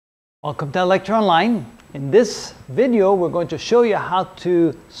Welcome to Lecture Online. In this video, we're going to show you how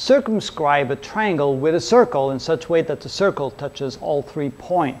to circumscribe a triangle with a circle in such a way that the circle touches all 3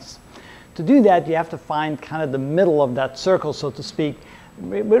 points. To do that, you have to find kind of the middle of that circle, so to speak,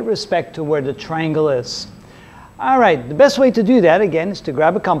 with respect to where the triangle is. All right, the best way to do that, again, is to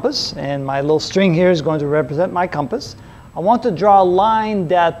grab a compass, and my little string here is going to represent my compass. I want to draw a line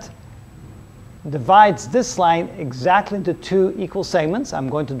that divides this line exactly into 2 equal segments. I'm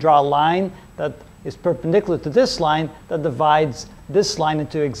going to draw a line that is perpendicular to this line that divides this line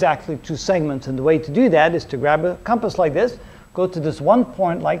into exactly 2 segments. And the way to do that is to grab a compass like this, go to this one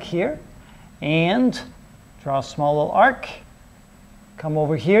point like here, and draw a small little arc. Come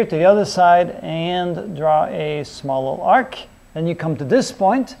over here to the other side and draw a small little arc. Then you come to this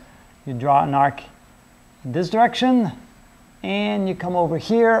point, you draw an arc in this direction, and you come over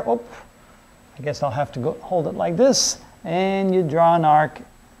here. I guess I'll have to go hold it like this, and you draw an arc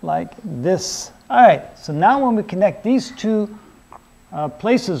like this. All right, so now when we connect these 2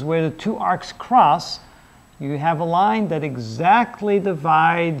 places where the 2 arcs cross, you have a line that exactly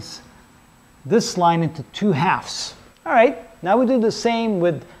divides this line into 2 halves. All right, now we do the same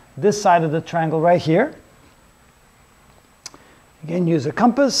with this side of the triangle right here. Again, use a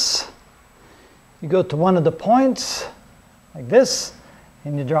compass. You go to one of the points like this,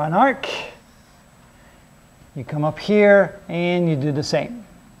 and you draw an arc. You come up here and you do the same.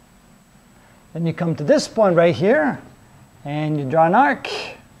 Then you come to this point right here and you draw an arc.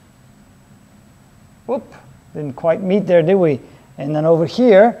 Whoop, didn't quite meet there, did we? And then over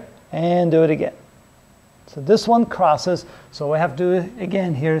here and do it again. So this one crosses, so what I have to do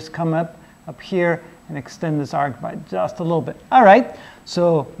again here is come up here and extend this arc by just a little bit. All right,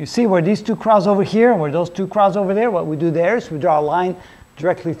 so you see where these 2 cross over here and where those 2 cross over there, what we do there is we draw a line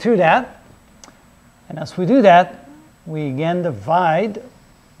directly through that. And as we do that, we again divide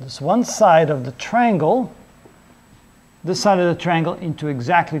this one side of the triangle, this side of the triangle, into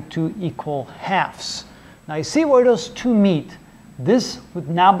exactly 2 equal halves. Now you see where those 2 meet. This would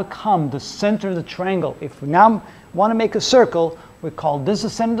now become the center of the triangle. If we now want to make a circle, we call this the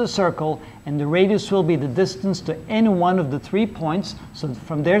center of the circle, and the radius will be the distance to any one of the 3 points. So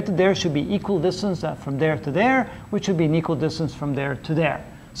from there to there should be equal distance, from there to there, which should be an equal distance from there to there.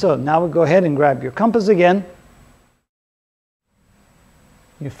 So now we go ahead and grab your compass again.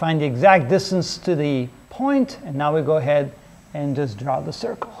 You find the exact distance to the point, and now we go ahead and just draw the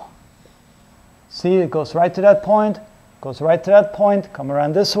circle. See, it goes right to that point, goes right to that point, come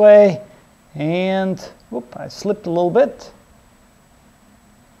around this way, and whoop, I slipped a little bit.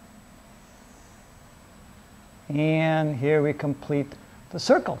 And here we complete the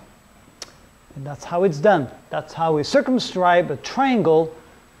circle. And that's how it's done. That's how we circumscribe a triangle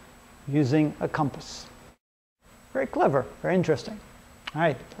using a compass. Very clever, very interesting. All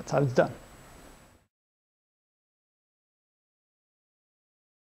right, that's how it's done.